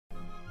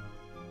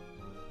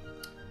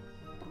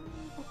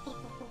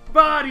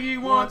Somebody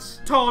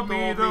once told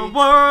me the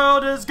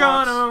world is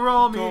gonna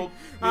roll me.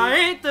 I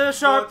ain't the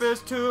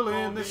sharpest tool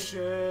in the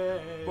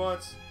shed.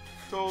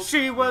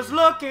 She was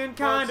looking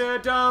kinda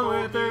dumb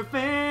with her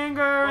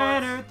finger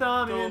and her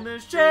thumb in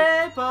the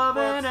shape of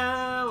an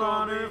L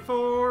on her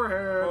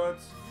forehead.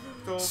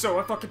 So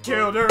I fucking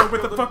killed her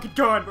with a fucking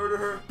gun.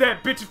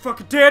 That bitch is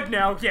fucking dead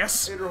now,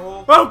 yes.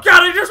 Oh god,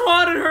 I just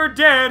wanted her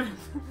dead.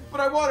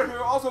 But I wanted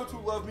her also to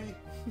love me.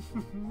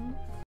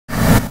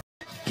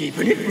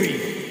 Keeping it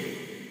real.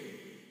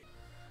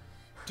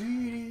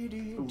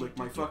 Lick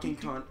my fucking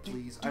cunt,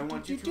 please. I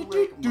want you to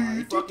lick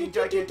my fucking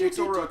gigantic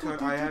Sora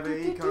cunt. I have a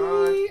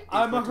cunt.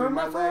 I'm a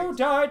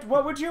hermaphrodite.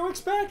 What would you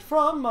expect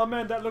from a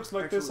man that looks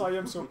like this? I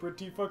am so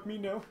pretty. Fuck me,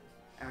 no.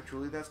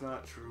 Actually, that's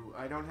not true.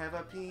 I don't have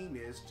a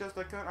penis, just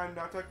a cunt. I'm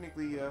not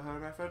technically a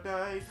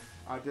hermaphrodite.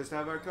 I just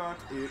have a cunt.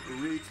 It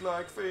reeks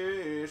like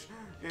fish.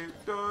 It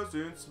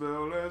doesn't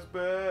smell as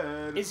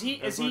bad. Is he?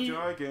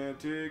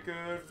 Gigantic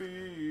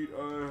feet.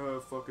 I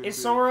have fucking. Is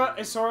Sora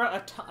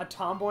a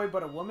tomboy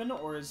but a woman,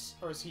 or is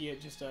he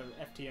just a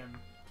FTM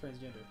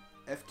transgender?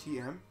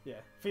 FTM?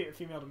 Yeah,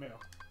 female to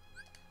male.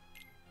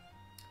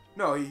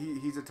 No,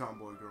 he's a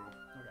tomboy girl.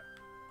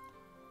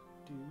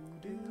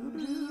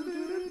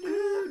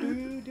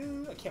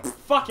 I can't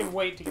fucking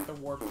wait to get the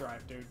warp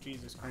drive, dude.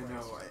 Jesus Christ. I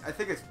know. I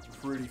think it's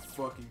pretty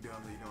fucking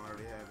dumb that you don't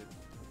already have it.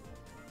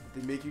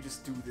 They make you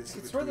just do this.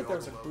 I swear that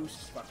there's a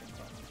boost fucking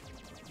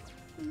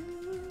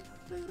button.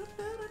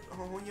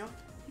 Oh, yeah.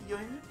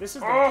 This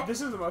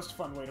is the most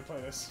fun way to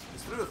play this.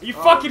 Are you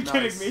oh, fucking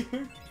nice. kidding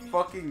me?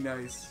 Fucking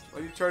nice. Why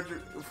do you charge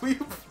your...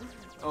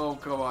 Oh,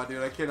 come on,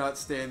 dude. I cannot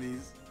stand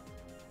these.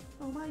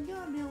 Oh my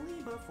god,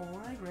 Millie,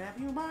 before I grab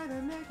you by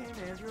the neck and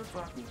hand your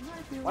fucking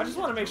life. Well, I just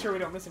want to make sure we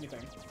don't miss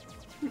anything.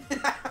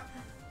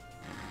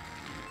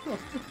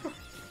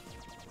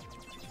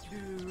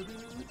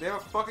 They have a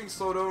fucking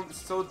slow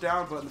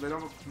down button, but they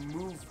don't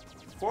move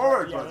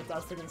forward yeah, button. I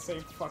was thinking the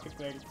same fucking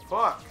thing.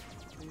 Fuck.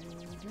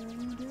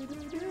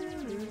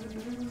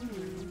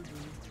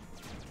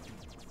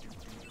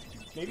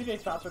 Maybe they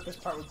thought that this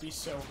part would be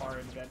so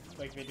hard that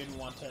like they didn't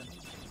want to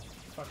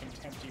fucking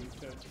tempt you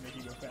to make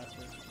you go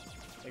faster.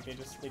 Like they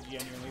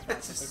genuinely thought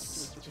that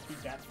this would just be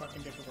that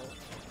fucking difficult.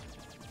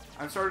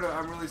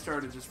 I'm really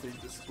starting to just think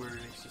that Square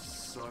Enix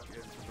just suck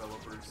as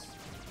developers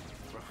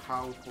for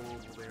how horrible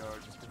they are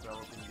just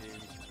developing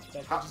games.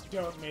 That they just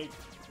don't make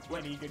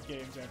any good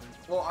games ever.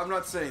 Well, I'm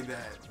not saying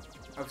that.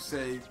 I'm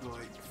saying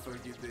like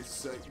fucking they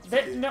suck.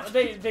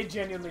 They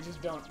genuinely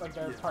just don't, like,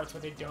 there are parts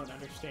where they don't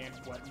understand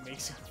what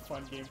makes a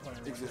fun gameplay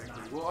and what exactly.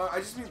 not. Well, I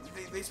just mean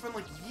they spend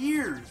like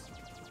years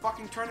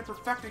fucking trying to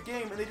perfect a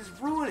game and they just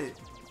ruin it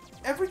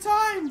every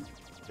time.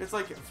 It's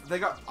like they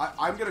got.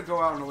 I'm gonna go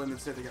out on a limb and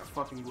say they got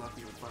fucking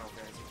lucky with Final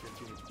Fantasy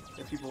 15.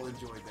 If people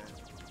enjoyed that.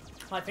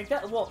 I think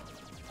that, well,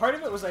 part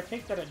of it was I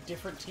think that a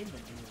different team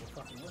than you would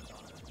fucking work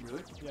on it.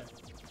 Really? Yeah.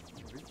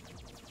 Really?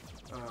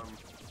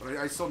 But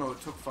I still know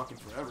it took fucking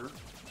forever.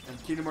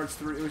 And Kingdom Hearts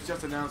 3, it was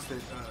just announced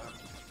that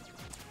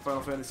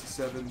Final Fantasy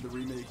VII, the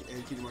remake,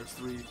 and Kingdom Hearts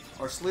 3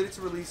 are slated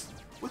to release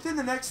within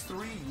the next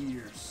 3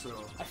 years.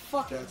 So I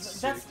fucking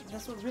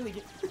that's what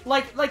really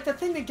like the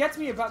thing that gets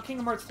me about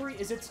Kingdom Hearts 3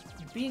 is it's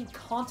being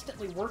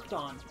constantly worked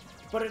on,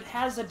 but it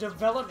has a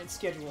development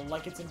schedule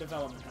like it's in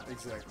development hell.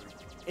 Exactly.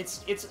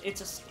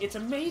 It's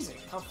amazing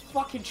how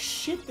fucking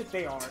shit that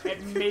they are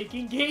at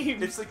making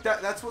games. It's like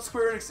that's what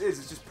Square Enix is.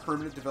 It's just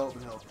permanent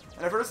development hell.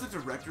 And I've heard the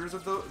directors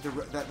of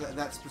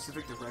that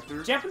specific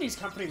director. Japanese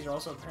companies are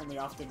also apparently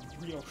often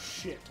real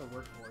shit to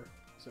work for.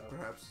 So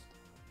perhaps.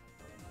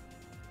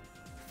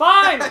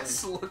 Finally! I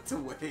just looked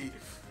away.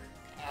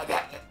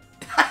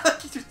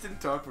 He just didn't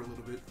talk for a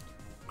little bit.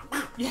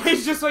 Yeah,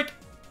 he's just like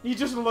he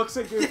just looks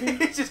at Goofy.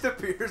 He just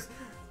appears.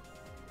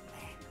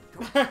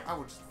 Man, I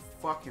would just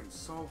fuck him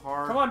so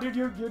hard. Come on, dude,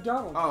 you're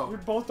Donald. Oh. You're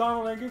both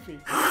Donald and Goofy.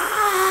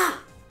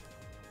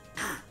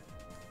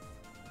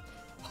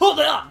 Hold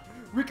on!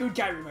 Rico and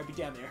Gyri might be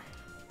down there.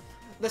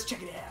 Let's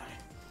check it out.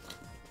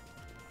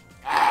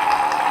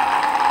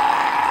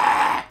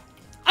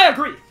 I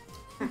agree!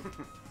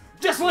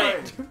 Just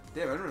land!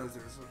 Damn, I didn't realize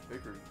there was so much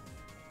bickering.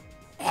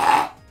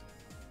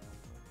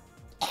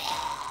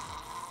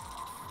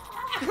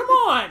 Come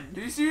on!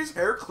 Did you see his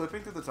hair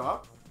clipping to the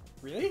top?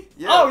 Really?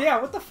 Yeah. Oh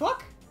yeah, what the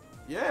fuck?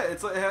 Yeah,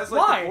 it's like, it has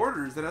like Why? the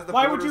borders. It has the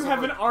Why borders would you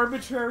have like, an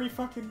arbitrary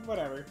fucking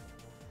whatever?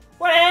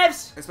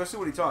 Whatevs! Especially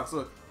when he talks.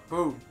 Look,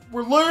 boom.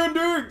 We're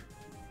landing!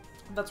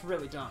 That's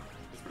really dumb.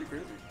 It's pretty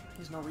crazy.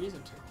 There's no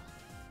reason to.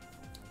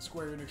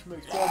 Square Enix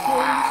makes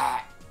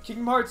bad games.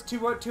 Kingdom Hearts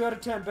 2 out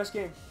of 10, best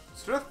game.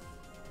 Strith.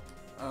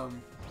 Yeah,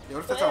 what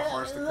if that's how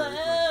harsh the critic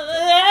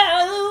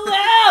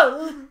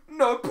is?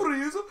 No,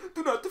 please,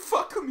 do not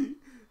fuck me.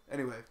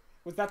 Anyway.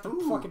 Was that the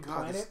fucking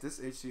planet? This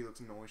HD looks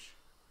nice.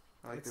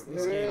 I like that.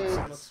 This game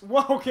looks...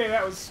 Whoa, okay,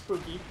 that was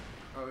spooky.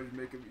 Oh, you're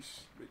making me.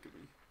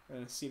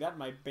 See that?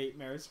 My bait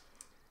mares.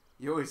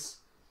 Yois.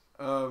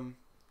 What are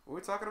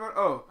we talking about?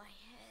 Oh. My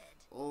head.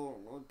 Oh,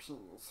 my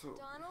penis.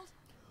 Donald?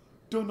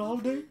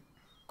 Donalde?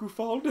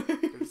 Gufalde?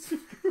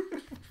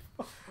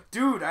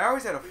 Dude, I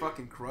always had a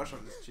fucking crush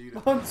on this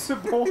cheetah. On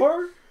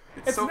Sabor?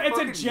 It's so a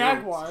fucking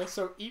jaguar, yoked.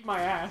 so eat my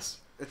ass.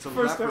 It's a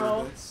First of leopard.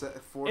 all, That's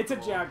fourth It's a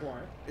of all.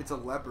 jaguar. It's a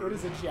leopard. It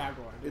is a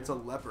jaguar. Dude. It's a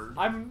leopard.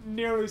 I'm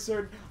nearly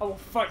certain I will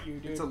fight you,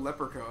 dude. It's a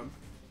leprechaun.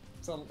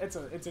 It's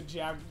a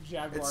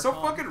jaguar. It's so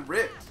con. fucking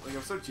ripped. Like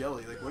I'm so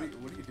jelly. Like what do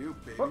you do,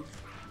 baby? What?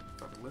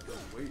 Fucking lift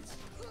those weights.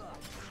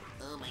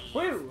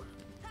 Woo!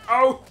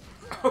 Oh!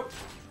 Oh!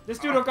 This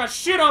dude don't got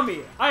shit on me.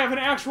 I have an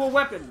actual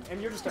weapon,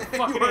 and you're just a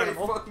fucking you are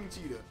animal. a fucking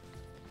cheetah.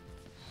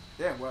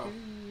 Damn! Wow.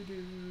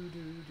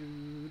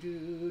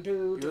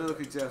 You look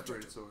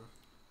exasperated,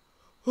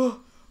 Sora.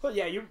 But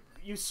yeah,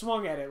 you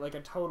swung at it like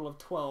a total of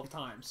 12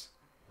 times.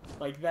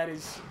 Like that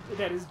is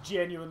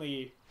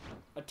genuinely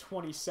a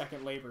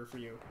 20-second labor for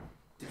you.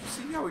 Did you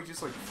see how he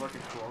just like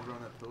fucking crawled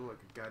around that pillow like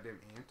a goddamn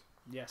ant?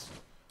 Yes.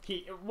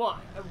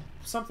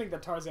 Something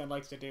that Tarzan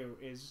likes to do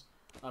is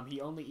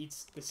he only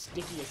eats the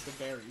stickiest of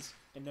berries,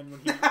 and then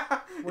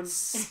when it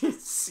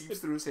seeps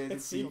through his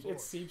hands.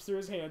 it seeps through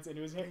his hands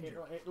into his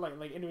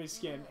like into his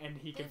skin, and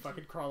he can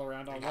fucking crawl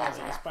around on walls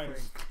like a spider.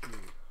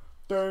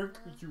 Thank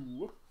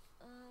you.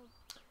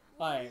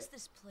 What is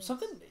this place?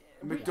 Something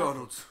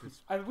McDonald's.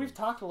 we've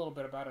talked a little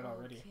bit about it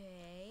already,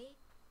 Okay.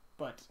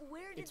 but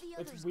Where did it's the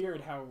others weird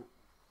go? how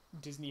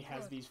Disney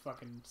has Look, these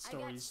fucking I got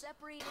stories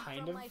separated kind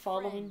from of my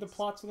following the friends.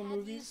 plots of the Have you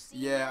movies. seen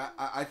Yeah, them?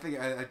 I think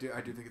I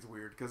do think it's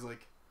weird because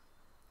like.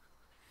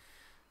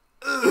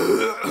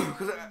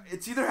 Because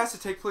it's either has to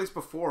take place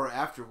before or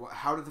after.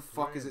 How the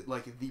fuck is it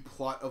like the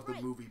plot of the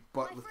Right, movie,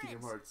 but my with Kingdom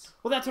friends. Hearts?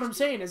 Well, that's what I'm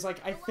saying. Is like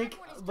I The last think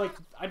one is like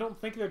done. I don't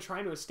think they're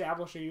trying to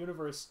establish a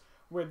universe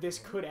where this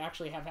could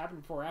actually have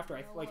happened before or after.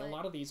 I know like a what?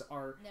 lot of these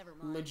are Never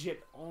mind.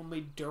 legit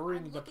only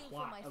during I'm the looking for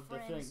plot my of the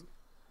friends. thing.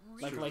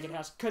 Like Ryu it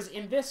has because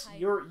in and this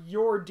Kyrie.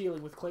 you're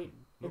dealing with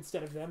Clayton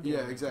instead of them. Yeah,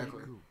 dealing with exactly.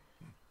 Friends.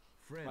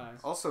 Clayton.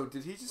 Also,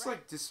 did he just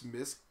like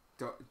dismiss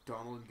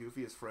Donald and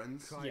Goofy as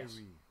friends? Yes.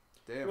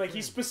 Damn. Like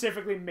he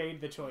specifically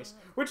made the choice,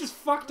 which is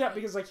fucked up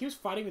because like he was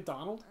fighting with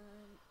Donald,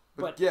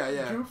 but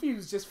yeah. Goofy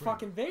was just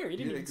fucking there. He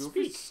didn't Yeah, even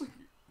Goofy's speak. just like,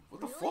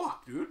 what the Really?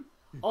 fuck, dude?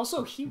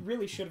 Also, he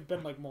really should have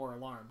been like more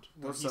alarmed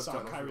when Those he saw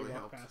subtitles Kyrie really walk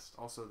helped. past.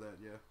 Also, that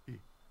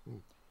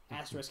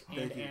Asterisk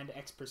Thank you. and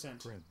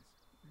X%. Friends.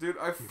 dude,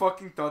 I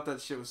fucking thought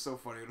that shit was so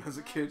funny when I was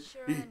a Not kid.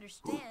 sure I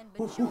understand,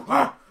 but Ooh, sure.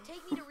 ah!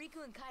 Take me to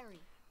Riku and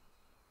Kyrie.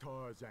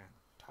 Tarzan.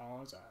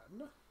 Tarzan.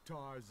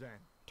 Tarzan.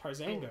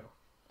 Tarzango.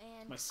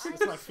 And That's I'm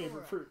my favorite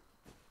Sora. fruit.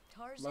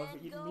 Tarzan Love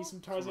eating go, me some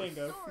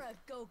Tarzango. Sora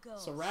go go.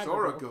 Sora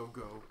Sora go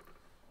go.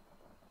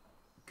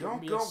 Go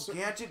me a go so-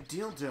 gadget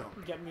dildo.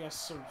 Get me a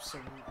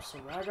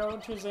Sorago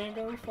and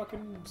Tarzango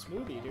fucking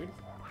smoothie, dude.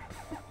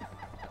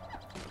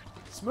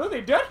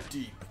 Smoothie, dude!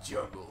 Deep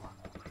jungle.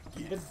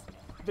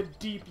 The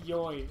deep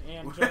yoy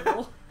and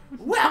jungle.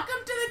 Welcome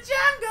to the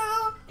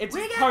jungle. It's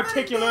We got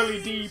particularly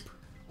funny deep. games.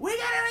 We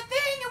got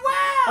everything you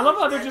want. I love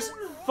how they're just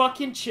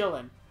fucking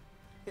chilling.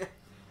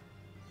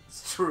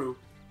 It's true.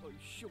 I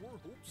sure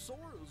hope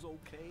Sora's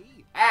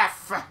okay. Ah,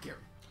 fuck him.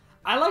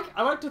 I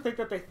like to think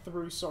that they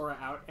threw Sora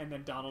out and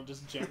then Donald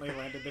just gently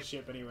landed the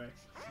ship anyway.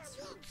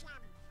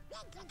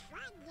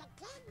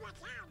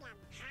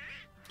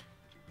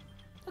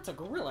 That's a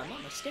gorilla, not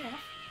a staff.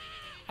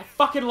 I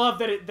fucking love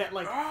that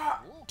like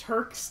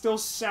Turk still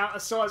still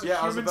has a Yeah,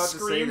 I was human about to say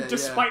scream that, yeah.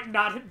 despite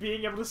not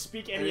being able to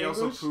speak And any he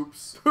also English.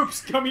 poops.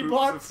 Poops gummy Poops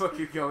blocks. a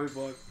fucking gummy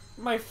block.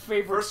 My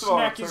favorite First of all,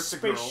 snack is Turk's a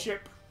girl.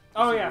 spaceship.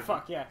 Oh yeah, a-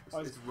 fuck yeah.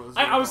 It's Rosie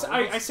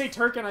I say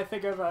Turk and I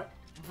think of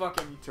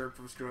fucking Turk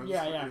from Scrubs.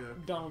 yeah.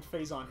 Donald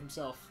Faison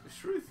himself. It's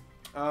truth.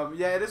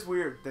 Yeah, it is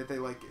weird that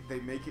they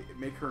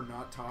make her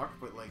not talk,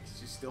 but like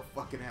she still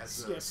fucking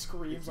has the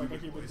Screams like a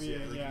human voice.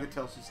 being. Like, Yeah. you can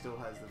tell she still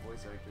has the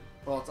voice acting.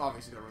 Well, it's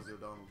obviously not Rosie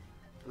O'Donnell.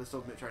 But they're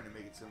still trying to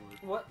make it similar.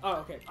 What? Oh,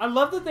 okay. I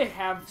love that they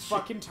have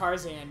fucking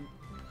Tarzan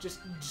just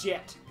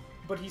jet,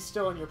 but he's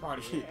still in your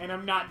party, and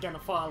I'm not gonna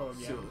follow him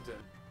yet. Still the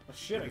ten. Well,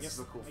 shit, I This guess. is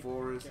a cool I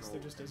forest. guess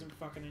there just isn't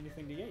fucking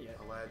anything to get yet.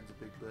 Aladdin's a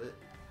big butt.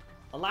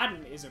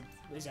 Aladdin is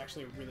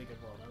actually a really good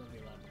world. I love the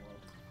Aladdin world.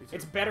 Me too.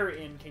 It's better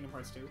in Kingdom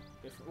Hearts 2.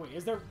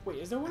 Is there one I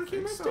in Kingdom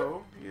think Hearts 2?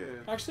 so. Yeah.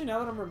 Actually, now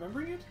that I'm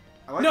remembering it.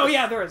 I like No, this-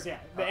 yeah, there is. Yeah,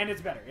 and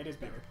it's better. It is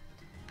better.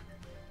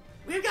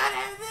 We've got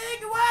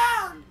everything you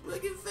want.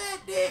 Look at fat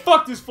dick.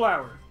 Fuck this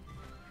flower.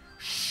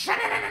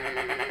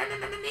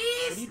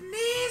 Knees, I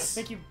knees.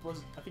 think you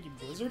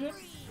blizzard it.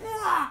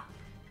 I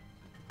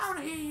want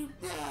to hear you.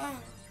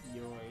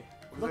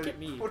 Yoy. Look at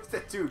me. What's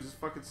that do? Just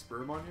fucking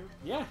sperm on you?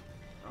 Yeah.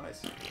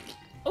 Nice. Ooh.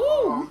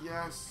 Oh,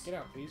 yes. Get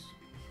out, please.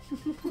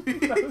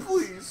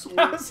 Please.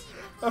 That was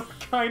the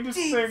kindest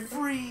Deep thing.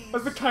 freeze.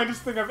 That's the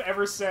kindest thing I've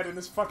ever said in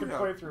this fucking Yeah,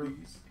 playthrough.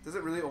 please. Does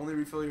it really only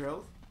refill your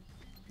health?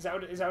 Is that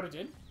what it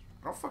did?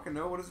 I don't fucking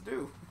know. What does it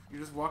do?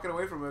 You're just walking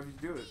away from it if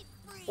you do it.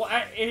 Well,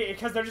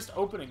 because they're just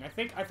opening. I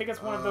think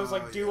it's one of those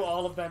like do yeah.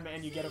 all of them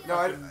and you get a No,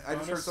 I fucking just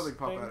heard bonus something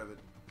pop thing. out of it.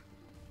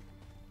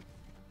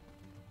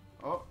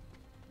 Oh,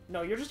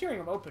 No, you're just hearing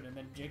them open and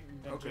then, then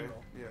okay.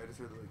 jingle. Yeah, I just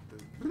heard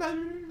like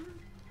the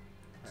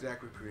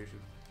exact recreation.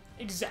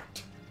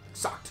 Exact.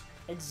 Sucked.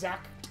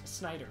 Exact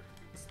Snyder.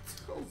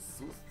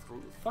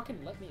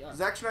 Fucking let me up.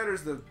 Zack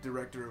Snyder's the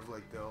director of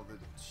like all the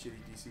shitty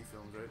DC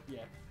films, right?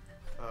 Yeah.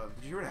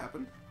 Did you hear what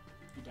happened?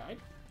 He died?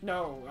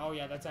 No. Oh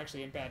yeah, that's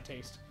actually in bad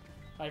taste.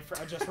 I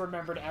just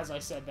remembered as I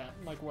said that,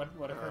 like what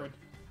occurred.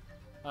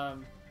 I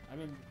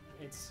mean,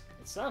 it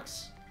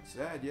sucks.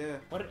 Sad, yeah.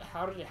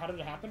 How did it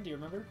happen? Do you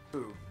remember?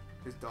 Who?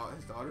 His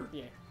daughter?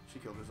 Yeah. She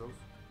killed herself.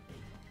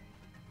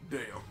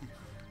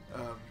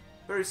 Damn.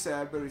 Very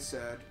sad, very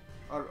sad.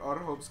 Our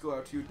hopes go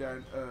out to you,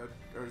 Dan.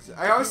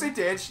 I always say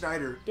Dan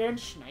Schneider. Dan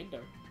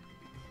Schneider.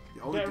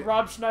 Only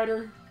Rob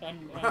Schneider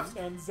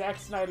and Zack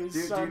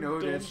Snyder's son. Do you know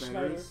who Dan Dan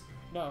Schneider is?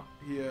 No.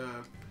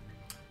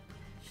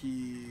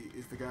 He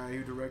is the guy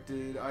who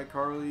directed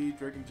iCarly,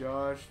 Drake and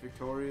Josh,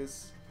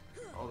 Victorious,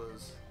 all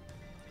those.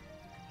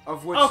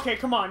 Of which. Okay,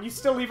 come on. You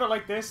still leave it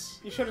like this?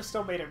 You should have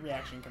still made it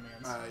reaction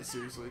commands.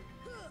 Seriously.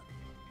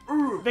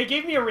 They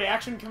gave me a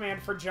reaction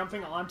command for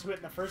jumping onto it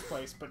in the first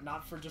place, but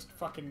not for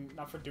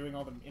doing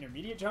all the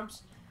intermediate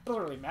jumps. It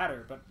doesn't really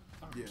matter, but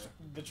Yeah.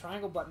 the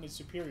triangle button is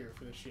superior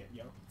for this shit,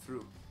 yo.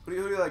 True. Who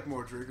do you like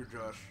more, Drake or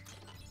Josh?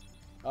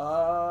 When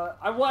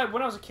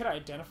I was a kid, I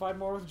identified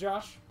more with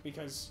Josh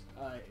because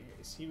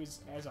he was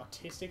as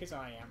autistic as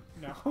I am.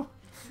 No,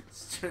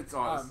 It's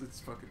honest. It's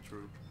fucking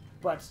true.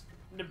 but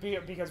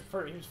because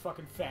he was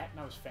fucking fat and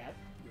I was fat.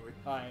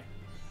 Yoink.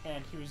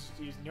 And he was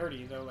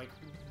nerdy though, like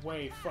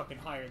way fucking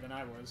higher than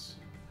I was,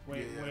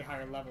 way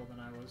higher level than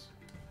I was.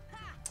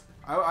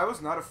 I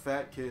was not a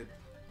fat kid.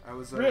 I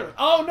was Really?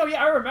 Oh no,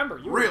 yeah, I remember.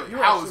 You really?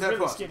 were How was that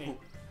really possible? skinny.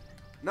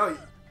 No.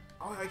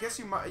 Oh, I guess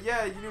you might.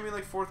 Yeah, you knew me in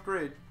like 4th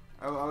grade.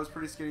 I was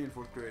pretty skinny in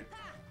 4th grade.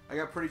 I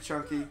got pretty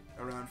chunky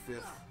around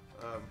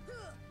 5th.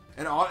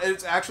 And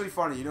it's actually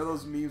funny. You know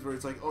those memes where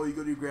it's like, oh, you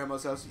go to your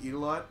grandma's house to eat a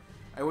lot?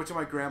 I went to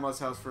my grandma's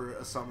house for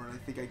a summer, and I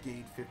think I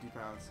gained 50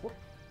 pounds.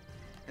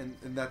 And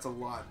that's a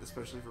lot,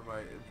 especially for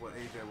what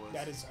age I was.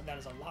 That is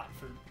a lot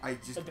for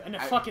in a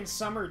I fucking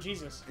summer.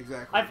 Jesus.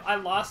 Exactly. I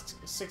lost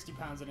 60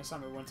 pounds in a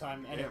summer one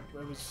time, and it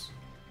was.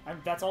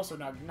 That's also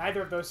not.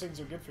 Neither of those things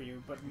are good for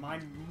you. But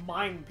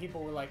mine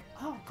people were like,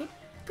 oh, good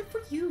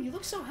for you. You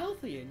look so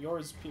healthy. And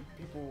yours,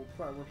 people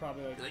were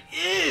probably like,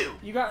 ew.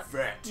 You got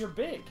fat. You're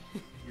big.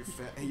 You're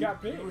fat. You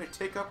got big. You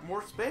take up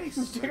more space.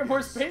 You take up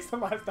more space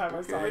than last time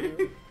I saw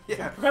you. It's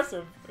Yeah.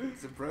 impressive.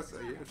 It's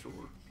impressive. Yeah, sure.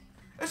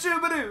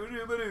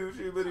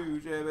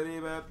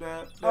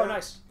 Oh,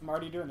 nice. I'm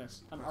already doing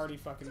this. I'm already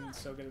fucking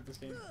so good at this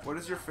game. What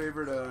is your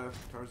favorite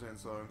Tarzan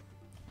song?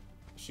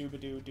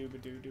 Shoobadoo,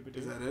 doobadoo, doobadoo.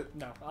 Is that it?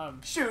 No.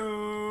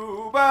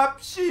 Shoo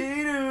bop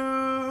shee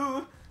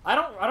doo. I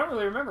don't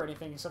really remember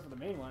anything except for the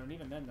main one, and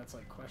even then, that's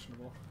like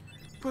questionable.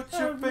 Put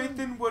your faith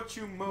in what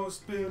you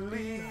most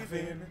believe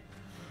in.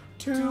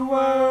 2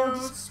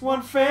 words,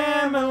 1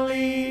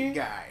 family.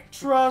 Guy.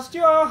 Trust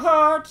your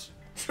heart.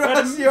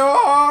 Trust your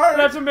heart.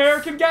 Let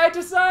American Guy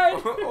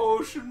decide.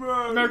 Ocean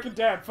Road. American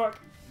Dad. Fuck.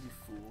 You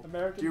fool.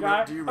 American Do you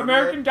Guy. remember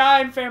American that? Guy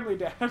and Family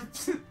Dad. Do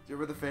you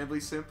remember the Family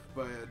Simp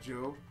by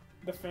Joe?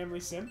 The Family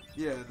Sim.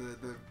 Yeah,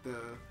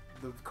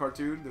 the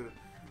cartoon.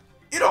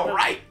 It all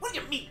right. What do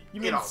you mean?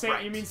 You mean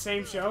same? You mean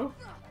same show?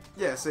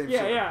 Yeah, same show.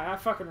 Yeah, yeah. I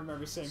fucking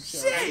remember same show.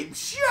 Same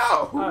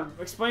show.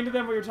 Explain to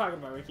them what you're talking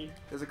about, Ricky.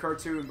 There's a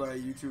cartoon by a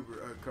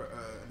YouTuber, an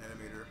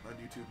animator on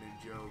YouTube named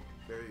Joe.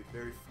 Very,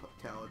 very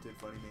talented,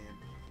 funny man.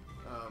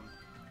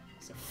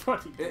 It's a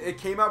funny. It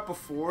came out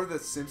before the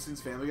Simpsons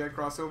Family Guy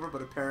crossover,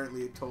 but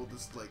apparently it told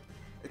us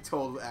it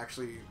told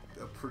actually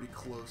a pretty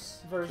close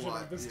version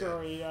plot. of the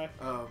story. Yeah.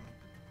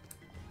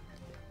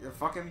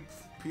 Fucking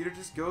Peter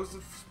just goes to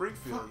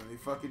Springfield and he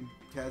fucking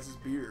has his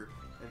beer,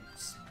 and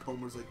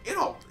Homer's like,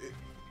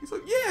 he's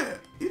like, yeah,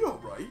 it all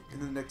right. And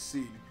then the next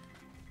scene,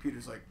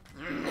 Peter's like,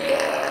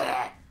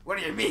 what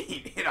do you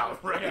mean, it all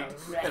right? Yeah,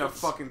 right. And a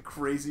fucking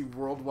crazy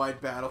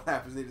worldwide battle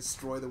happens. They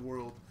destroy the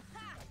world.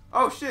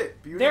 Oh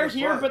shit! Beauty They're and the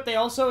here, Butt. but they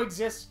also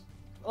exist.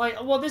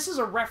 Like, well, this is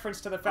a reference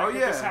to the fact that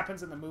this yeah.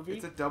 happens in the movie.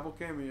 It's a double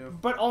cameo.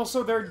 But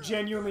also, they're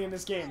genuinely in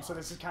this game, so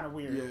this is kind of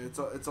weird. Yeah,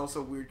 it's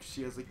also weird because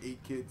she has like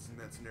 8 kids in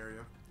that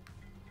scenario.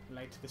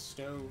 Light the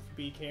stove.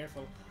 Be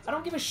careful. I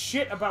don't give a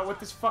shit about what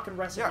this fucking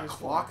recipe Yeah, is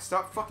clock. for.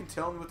 Stop fucking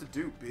telling me what to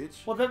do,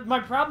 bitch. Well, my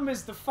problem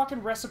is the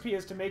fucking recipe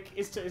is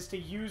to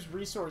use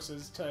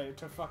resources to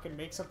fucking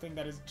make something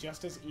that is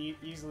just as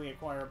easily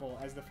acquirable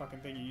as the fucking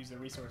thing you use the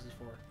resources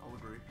for. I'll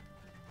agree.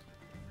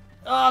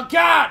 Oh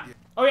God! Yeah.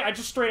 Oh yeah, I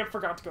just straight up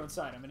forgot to go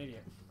inside. I'm an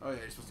idiot. Oh yeah,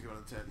 you're supposed to go on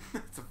the 10.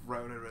 That's right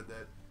when I read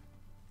that.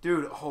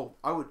 Dude,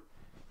 I would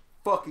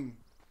fucking...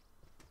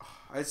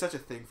 I had such a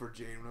thing for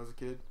Jane when I was a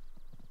kid.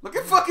 Look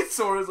at fucking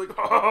Sora's like,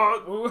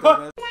 oh,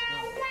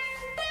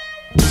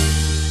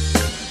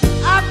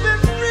 I've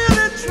been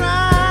really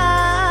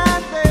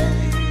trying,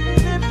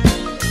 baby.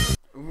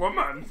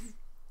 Woman.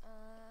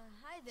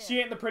 Hi there. She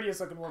ain't the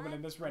prettiest looking woman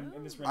in this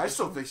rendition. I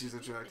still think she's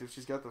attractive.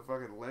 She's got the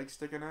fucking legs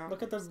sticking out.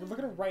 Look at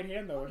her right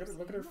hand though.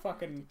 Look at her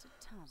fucking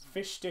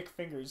fish stick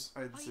fingers.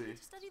 I'd see. To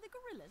study the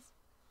gorillas.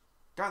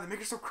 God, they make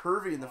her so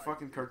curvy in the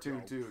fucking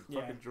cartoon too. It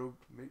fucking drove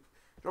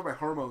my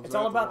hormones. It's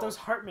all about those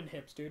Hartman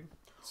hips, dude.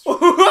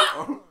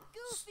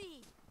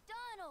 Goofy,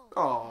 Donald.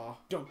 Aw.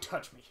 Don't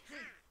touch me.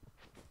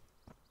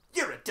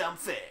 You're a dumb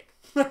fig.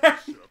 Do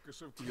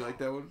you like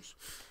that one?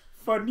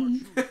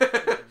 Funny.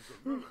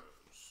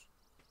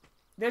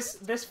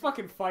 This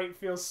fucking fight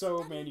feels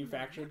so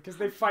manufactured because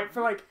they fight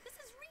for like This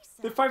is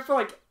recess. they fight for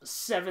like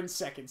 7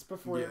 seconds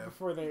before Yeah.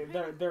 before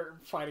they're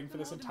fighting for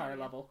this entire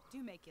level.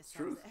 Do make yourselves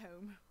Truth. at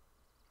home.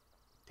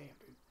 Damn,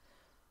 dude.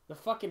 The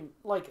fucking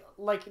like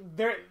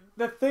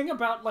the thing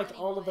about like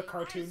all of the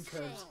cartoon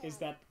curves is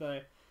that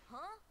their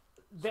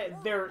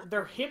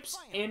hips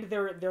and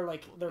their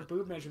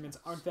boob measurements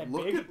aren't that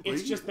Look big. at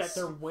It's just that these.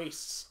 their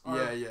waists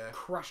are Yeah.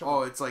 crushable.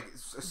 Oh, it's like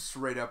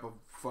straight up a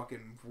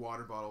fucking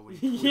water bottle. When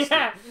you twist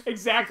Yeah, it.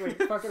 exactly.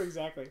 Fucking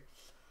exactly.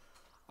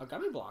 A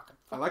gummy block.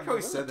 I like how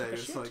he Fucking said that. gorilla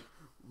It's took a like,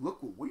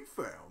 look what we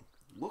found.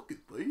 Look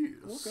at this.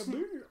 shit. Look at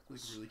Like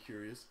this. really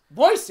curious.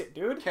 Voice it,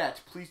 dude.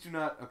 Catch, please do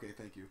not. Okay,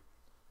 thank you.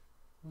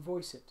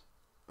 Voice it.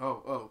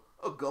 Oh,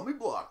 a gummy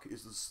block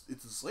is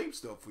it's the same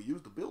stuff we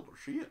use to build our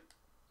shit.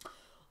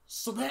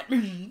 So that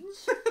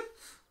means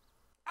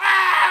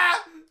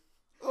Ah!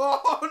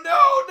 Oh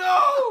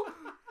no!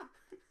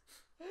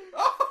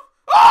 Oh!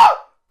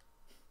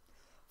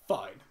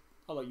 fine.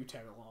 I'll let you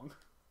tag along.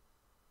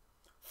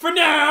 For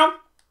now.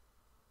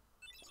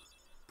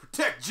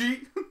 Protect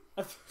G.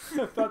 I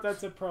thought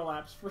that's a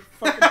prolapse for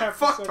fucking half a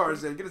Fuck second.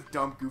 Tarzan. Get his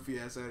dumb goofy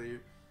ass out of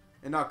here.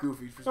 And not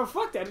goofy. No,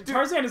 fuck that.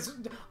 Tarzan is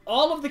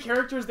all of the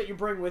characters that you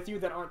bring with you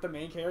that aren't the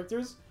main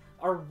characters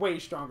are way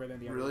stronger than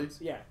the other Really? ones.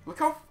 Yeah. Look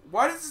how.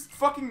 Why does his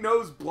fucking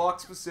nose block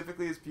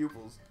specifically his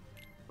pupils?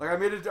 Like I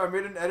made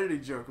an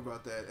editing joke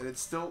about that, and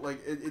it's still like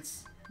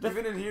it's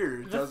even in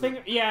here. It The doesn't.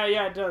 thing, yeah,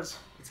 it does.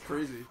 It's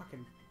crazy.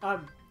 Fucking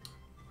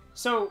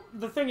So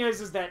the thing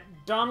is that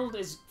Donald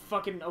is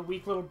fucking a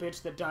weak little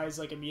bitch that dies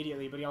like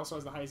immediately, but he also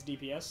has the highest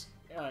DPS.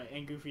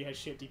 And Goofy has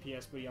shit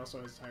DPS, but he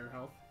also has higher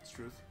health. It's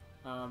truth.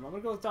 I'm gonna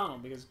go with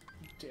Donald because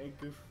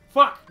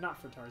fuck, not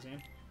for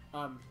Tarzan.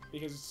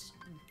 Because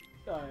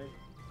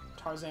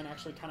Tarzan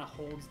actually kind of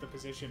holds the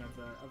position of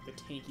the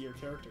tankier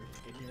character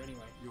in here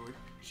anyway. Yoink.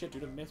 Shit,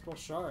 dude, a Mithril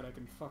Shard. I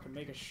can fucking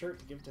make a shirt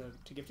to give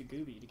to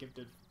Gooby, to give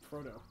to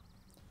Frodo.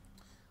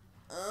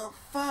 Oh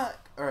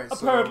fuck! All right.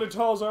 Apparently,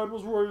 Tarzan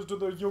was raised in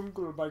the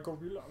jungle by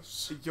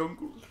gorillas. The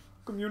jungle.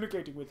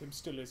 Communicating with him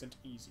still isn't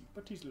easy,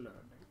 but he's learning.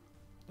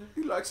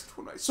 He likes it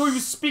when I. So he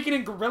was speaking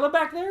in gorilla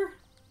back there?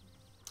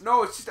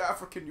 No, it's just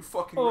African. You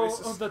fucking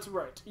racist. Oh, that's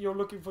right. You're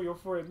looking for your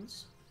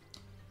friends.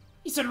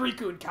 He said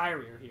Riku and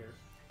Kairi are here.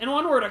 And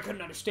one word I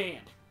couldn't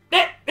understand.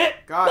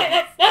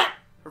 God.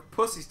 Her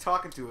pussy's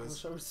talking to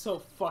us. We're so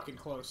fucking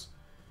close.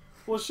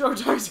 We'll show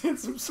Tarzan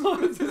some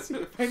slides and see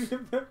if any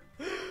of them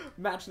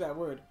match that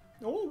word.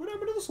 Oh, what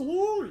happened to the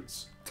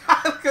slides?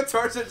 Look at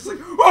Tarzan just like,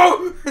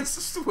 whoa! It's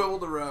just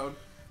swiveled around.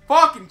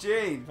 Fucking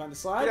Jane. Find the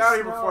slides? Get out of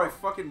here No. before I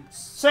fucking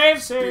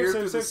Save, spear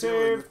through the ceiling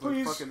save, with my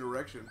please. fucking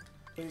erection.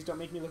 Please don't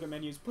make me look at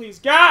menus. Please,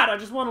 God, I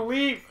just want to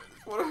leave.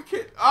 What do I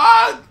get?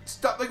 Ah!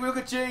 Stop making me look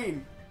at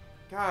Jane.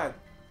 God.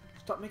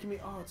 Stop making me.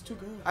 Oh, it's too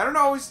good. I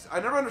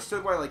never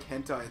understood why like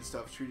hentai and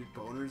stuff treated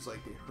boners like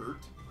they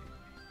hurt.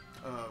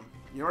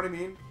 You know what I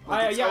mean?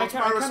 Like, yeah, I it's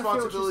kinda my feel what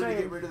you're responsibility to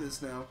saying. get rid of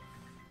this now.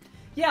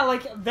 Yeah,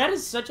 like that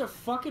is such a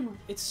fucking.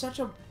 It's such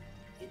a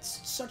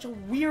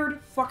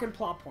weird fucking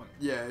plot point.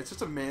 Yeah, it's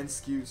just a man's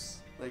excuse.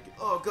 Like,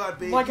 oh god,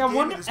 baby. Like I you gave me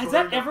wonder, this has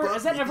boner, that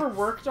ever fuck me.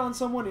 worked on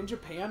someone in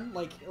Japan?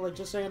 Like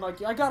just saying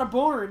like I got a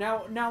boner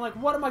now like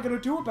what am I gonna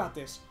do about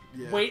this?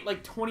 Yeah. Wait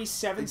like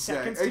 27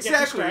 seconds to get Exactly. It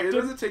distracted.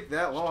 doesn't take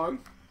that long.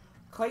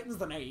 Clayton's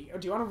the name.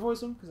 Do you want to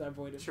voice him? Because I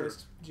voiced Sure.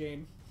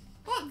 Jane.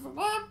 Thanks,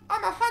 man.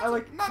 I'm a hunter, I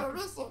like- not a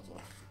researcher.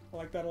 I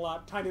like that a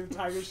lot. Tiny the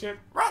Tiger shit.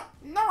 What?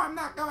 No, I'm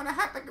not going to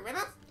hunt the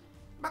gorillas.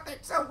 But they're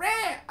so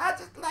rare. I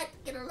just like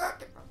to get a look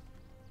at them.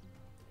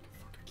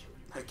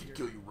 I can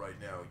kill you right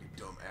now, you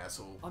dumb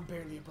asshole. I'm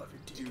barely above your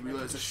dick. Do you and I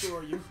realize can a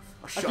assure you?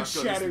 A I can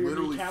shotgun shatter is your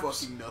literally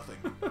kneecaps. fucking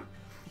nothing.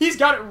 He's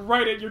got it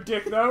right at your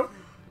dick though.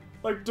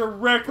 Like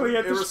directly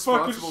at this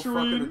fucking Irresponsible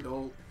stream.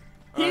 adult.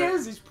 He Alright,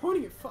 is. He's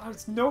pointing at.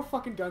 It's no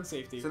fucking gun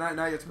safety. So now you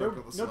have to No, pick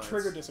up the no slides.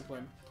 trigger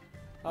discipline.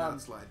 Now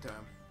it's slide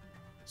time.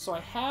 So I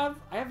have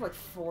like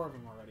 4 of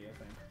them already. I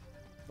think.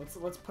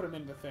 Let's put them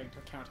in the thing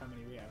to count how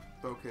many we have.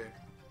 Okay.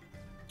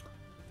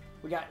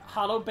 We got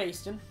Hollow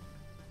Bastin. I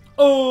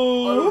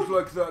Oh, don't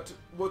like that.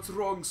 What's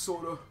wrong,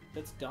 Soda?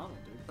 that's Donald,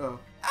 dude. Oh.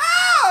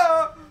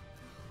 Ah!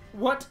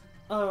 What?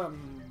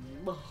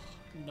 Nothing.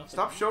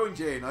 Stop showing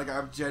Jane. Like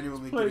I'm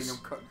genuinely getting Place him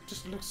cut.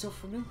 just looks so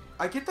familiar.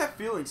 I get that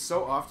feeling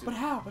so often. But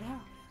how?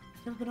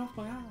 I've never been off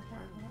my eye.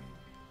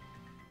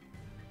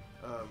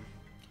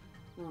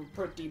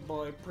 Pretty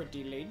boy,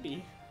 pretty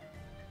lady.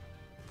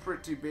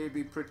 Pretty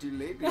baby, pretty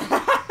lady.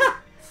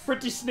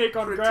 Pretty snake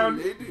on Pretty ground.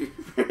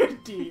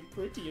 lady.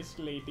 Prettiest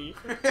lady.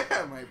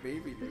 My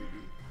baby lady.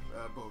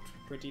 Boat.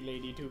 Pretty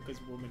lady too,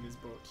 because woman is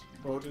boat.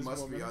 Boat is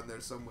must woman. be on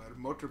there somewhere.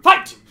 Motor.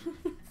 Fight!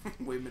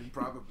 Women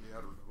probably. I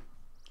don't know.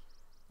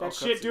 That Oh,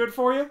 shit cutscene. do it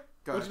for you?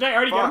 Got What it. did I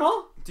already get them Fuck.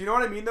 all? Do you know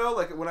what I mean though?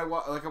 Like when I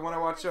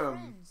watch,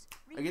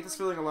 I get this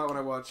feeling a lot when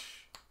I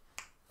watch.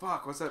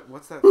 Fuck, what's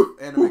that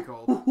anime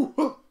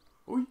called?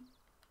 Oi.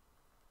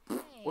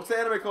 What's the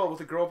anime called with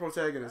the girl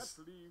protagonist?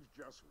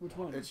 Which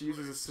one? And she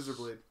uses a scissor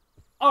blade.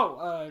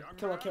 Oh,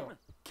 Kill la Kill.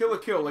 Kill la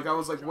Kill. Like I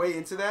was like way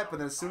into that, but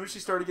then as soon as she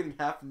started getting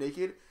half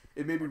naked,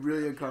 it made me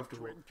really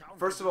uncomfortable.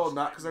 First of all,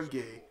 not because I'm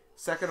gay.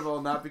 Second of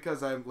all, not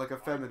because I'm like a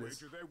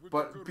feminist,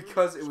 but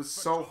because it was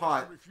so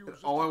hot that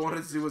all I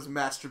wanted to do was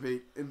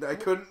masturbate, and I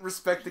couldn't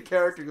respect the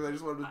character because I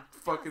just wanted to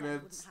fucking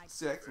have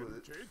sex with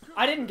it.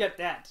 I didn't get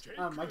that.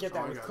 I get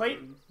that Oh, with yeah,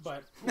 Clayton,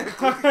 but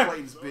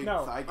Clayton's big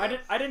no, thigh I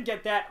guy. didn't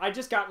get that. I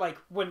just got like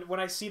when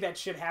I see that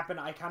shit happen,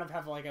 I kind of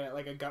have like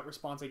a gut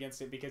response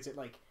against it because it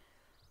like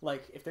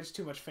if there's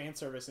too much fan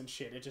service and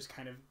shit, it just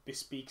kind of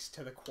bespeaks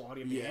to the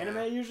quality of the Yeah.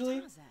 anime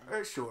usually.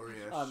 Sure,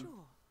 yeah.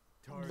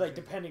 Like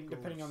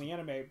depending on the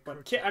anime,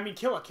 but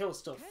Kill la Kill is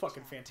still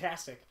fucking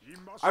fantastic.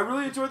 I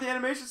really enjoy the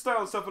animation style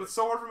and stuff, but it's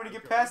so hard for me to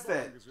get past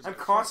that. I'm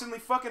constantly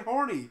fucking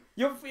horny.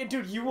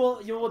 Dude, you will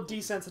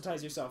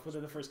desensitize yourself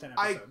within the first 10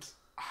 episodes.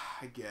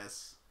 I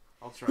guess.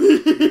 I'll try.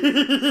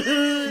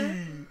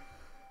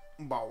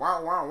 Wow,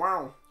 wow, wow,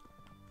 wow.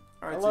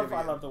 I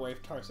love the way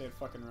Tarzan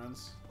fucking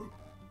runs.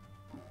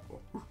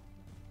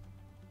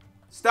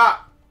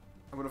 Stop!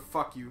 I'm gonna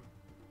fuck you.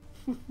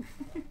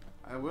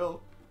 I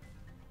will.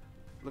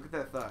 Look at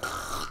that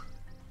thigh.